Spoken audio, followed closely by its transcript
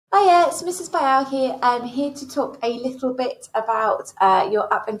it's Mrs. Bayal here. I'm here to talk a little bit about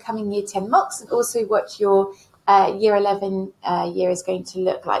your up and coming Year 10 mocks and also what your Year 11 year is going to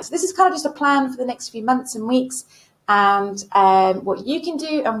look like. So this is kind of just a plan for the next few months and weeks and what you can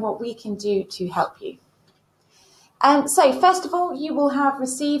do and what we can do to help you. So first of all, you will have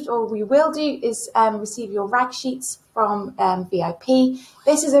received, or we will do, is receive your rag sheets from VIP.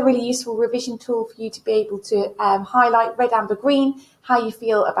 This is a really useful revision tool for you to be able to highlight red, amber, green, how you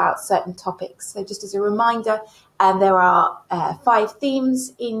feel about certain topics. So just as a reminder, there are 5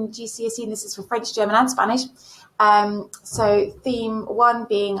 themes in GCSE, and this is for French, German and Spanish. So theme 1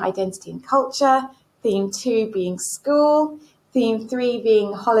 being identity and culture, theme 2 being school, theme 3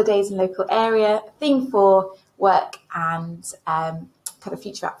 being holidays and local area, theme 4 work and kind of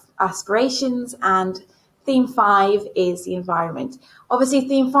future aspirations, and theme 5 is the environment. Obviously,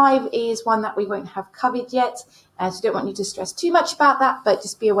 theme 5 is one that we won't have covered yet, so don't want you to stress too much about that, but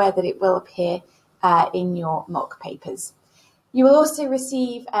just be aware that it will appear in your mock papers. You will also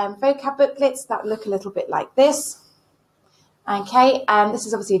receive vocab booklets that look a little bit like this. Okay, and this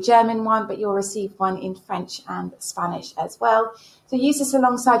is obviously a German one, but you'll receive one in French and Spanish as well. So use this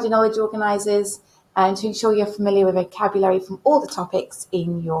alongside your knowledge organisers and to ensure you're familiar with vocabulary from all the topics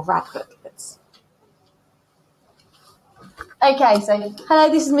in your rag booklets. Okay, so hello,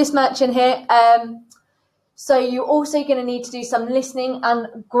 this is Miss Merchant here. So you're also going to need to do some listening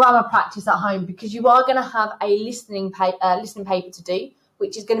and grammar practice at home, because you are going to have a listening paper to do,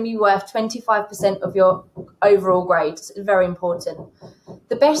 which is going to be worth 25% of your overall grade. So it's very important.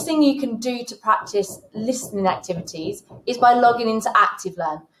 The best thing you can do to practice listening activities is by logging into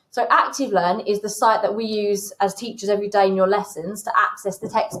ActiveLearn. So ActiveLearn is the site that we use as teachers every day in your lessons to access the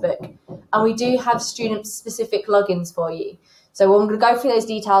textbook. And we do have student-specific logins for you. So I'm going to go through those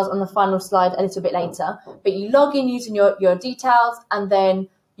details on the final slide a little bit later. But you log in using your details, and then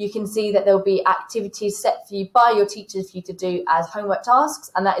you can see that there'll be activities set for you by your teachers for you to do as homework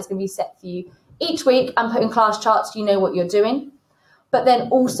tasks. And that is going to be set for you each week and put in class charts so you know what you're doing. But then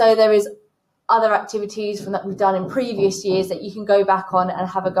also there is other activities from that we've done in previous years that you can go back on and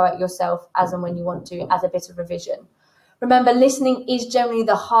have a go at yourself as and when you want to, as a bit of revision. Remember, listening is generally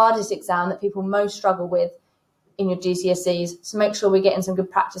the hardest exam that people most struggle with in your GCSEs, so make sure we're getting some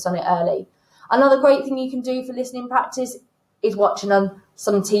good practice on it early. Another great thing you can do for listening practice is watching on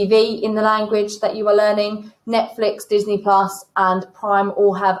some TV in the language that you are learning. Netflix, Disney Plus and Prime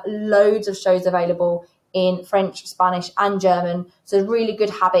all have loads of shows available in French, Spanish and German. So a really good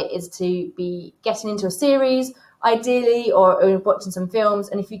habit is to be getting into a series, ideally, or watching some films.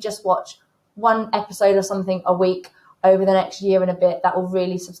 And if you just watch one episode or something a week over the next year and a bit, that will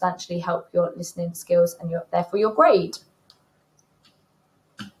really substantially help your listening skills and therefore your grade.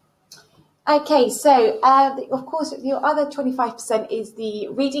 Okay, so of course your other 25% is the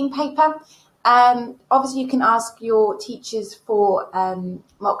reading paper. Obviously you can ask your teachers for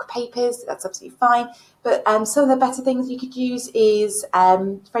mock papers, that's absolutely fine. But some of the better things you could use is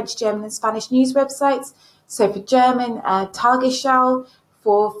French, German and Spanish news websites. So for German, Tagesschau,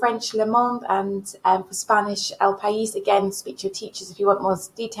 for French, Le Monde, and for Spanish, El País. Again, speak to your teachers if you want more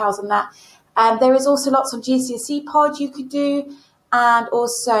details on that. There is also lots on GCSE Pod you could do. And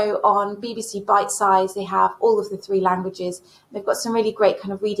also on BBC Bite Size, they have all of the 3 languages. They've got some really great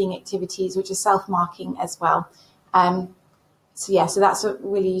kind of reading activities, which are self-marking as well. So that's a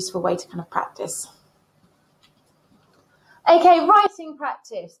really useful way to kind of practice. Okay, writing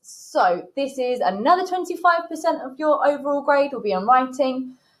practice. So this is another 25% of your overall grade will be on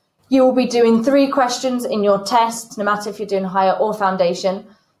writing. You will be doing 3 questions in your test, no matter if you're doing higher or foundation.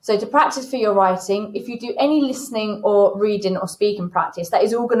 So to practice for your writing, if you do any listening or reading or speaking practice, that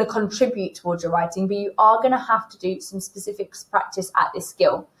is all going to contribute towards your writing, but you are going to have to do some specific practice at this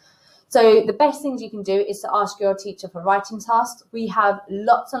skill. So the best things you can do is to ask your teacher for writing tasks. We have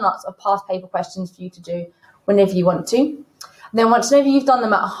lots and lots of past paper questions for you to do whenever you want to. And then once you've done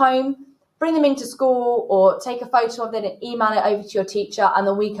them at home, bring them into school or take a photo of it and email it over to your teacher, and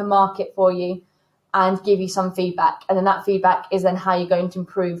then we can mark it for you and give you some feedback. And then that feedback is then how you're going to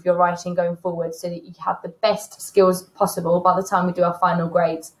improve your writing going forward so that you have the best skills possible by the time we do our final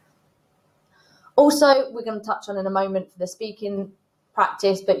grades. Also, we're going to touch on in a moment for the speaking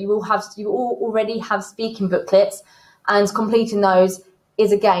practice, but you all already have speaking booklets, and completing those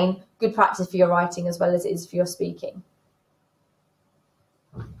is, again, good practice for your writing as well as it is for your speaking.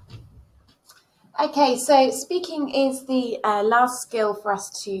 Okay, so speaking is the last skill for us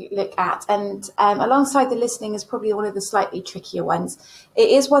to look at, and alongside the listening is probably one of the slightly trickier ones. It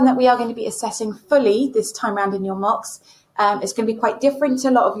is one that we are going to be assessing fully this time around in your mocks. It's going to be quite different to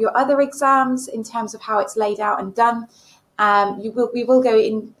a lot of your other exams in terms of how it's laid out and done. We will go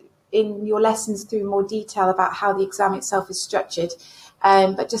in in your lessons through more detail about how the exam itself is structured.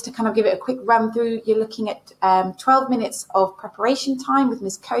 But just to kind of give it a quick run through, you're looking at 12 minutes of preparation time with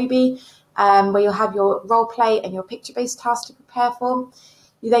Ms. Kobe, where you'll have your role play and your picture-based task to prepare for.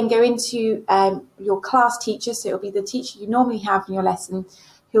 You then go into your class teacher, so it'll be the teacher you normally have in your lesson,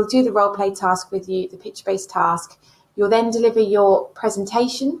 who'll do the role play task with you, the picture-based task. You'll then deliver your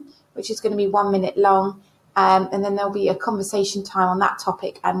presentation, which is going to be 1 minute long, and then there'll be a conversation time on that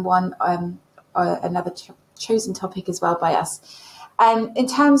topic and another chosen topic as well by us. In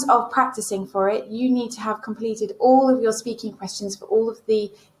terms of practicing for it, you need to have completed all of your speaking questions for all of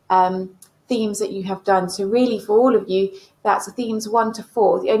the themes that you have done. So really for all of you, that's themes 1 to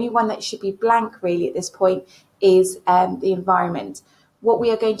 4. The only one that should be blank really at this point is the environment. What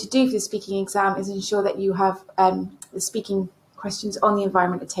we are going to do for the speaking exam is ensure that you have the speaking questions on the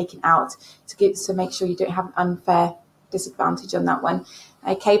environment are taken out to make sure you don't have an unfair disadvantage on that one.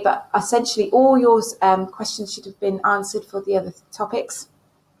 Okay, but essentially all your questions should have been answered for the other topics.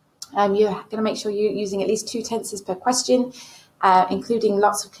 You're going to make sure you're using at least 2 tenses per question, including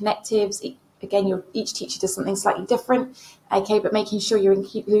lots of connectives. Again, each teacher does something slightly different. Okay, but making sure you're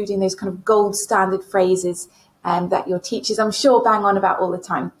including those kind of gold standard phrases that your teachers, I'm sure, bang on about all the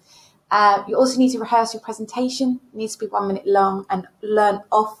time. You also need to rehearse your presentation. It needs to be 1 minute long and learn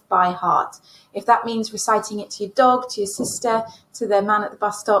off by heart. If that means reciting it to your dog, to your sister, to the man at the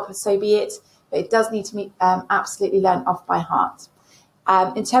bus stop, so be it. But it does need to be absolutely learned off by heart.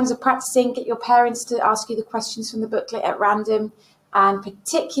 In terms of practicing, get your parents to ask you the questions from the booklet at random, and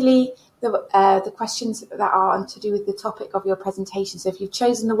particularly the questions that are to do with the topic of your presentation. So if you've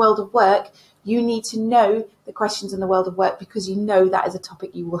chosen the world of work, you need to know the questions in the world of work because you know that is a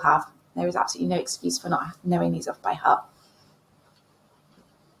topic you will have. There is absolutely no excuse for not knowing these off by heart.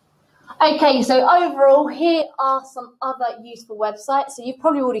 Okay, so overall, here are some other useful websites. So you've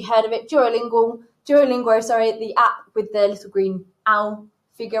probably already heard of it, Duolingo, the app with the little green owl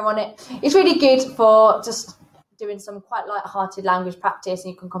figure on it. It's really good for just doing some quite light-hearted language practice,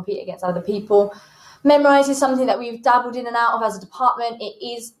 and you can compete against other people. Memrise is something that we've dabbled in and out of as a department. It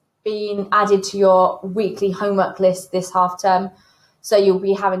is being added to your weekly homework list this half term. So you'll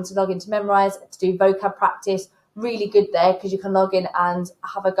be having to log into Memrise to do vocab practice. Really good there because you can log in and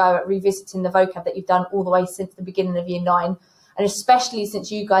have a go at revisiting the vocab that you've done all the way since the beginning of year 9. And especially since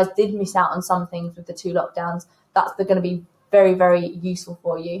you guys did miss out on some things with the 2 lockdowns, that's going to be very, very useful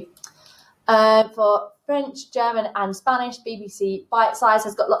for you. For French, German and Spanish, BBC Bite Size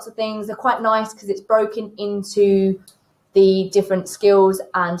has got lots of things. They're quite nice because it's broken into the different skills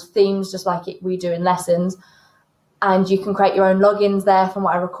and themes just like we do in lessons. And you can create your own logins there from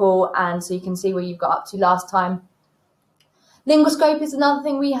what I recall, and so you can see where you've got up to last time. Linguoscope is another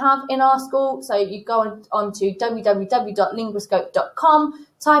thing we have in our school. So you go on to www.linguoscope.com,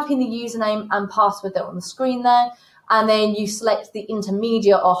 type in the username and password that are on the screen there, and then you select the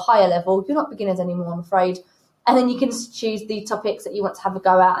intermediate or higher level. You're not beginners anymore, I'm afraid. And then you can choose the topics that you want to have a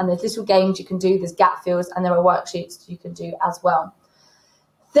go at, and there's little games you can do, there's gap fills, and there are worksheets you can do as well.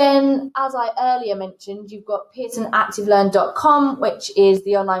 Then, as I earlier mentioned, you've got PearsonActiveLearn.com, which is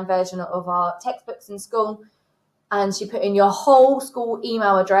the online version of our textbooks in school. And you put in your whole school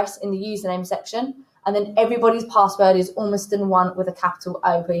email address in the username section, and then everybody's password is almost in one with a capital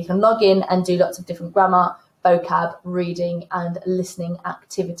O, where you can log in and do lots of different grammar, vocab, reading and listening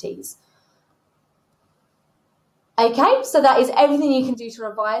activities. Okay, so that is everything you can do to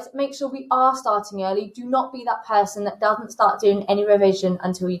revise. Make sure we are starting early. Do not be that person that doesn't start doing any revision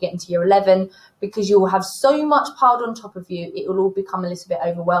until you get into year 11, because you will have so much piled on top of you, it will all become a little bit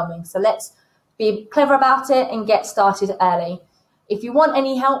overwhelming. So let's be clever about it and get started early. If you want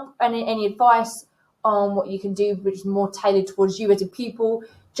any help and any advice on what you can do, which is more tailored towards you as a pupil,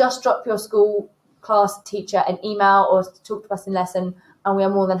 just drop your school class teacher an email or talk to us in lesson, and we are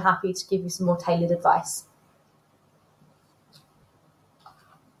more than happy to give you some more tailored advice.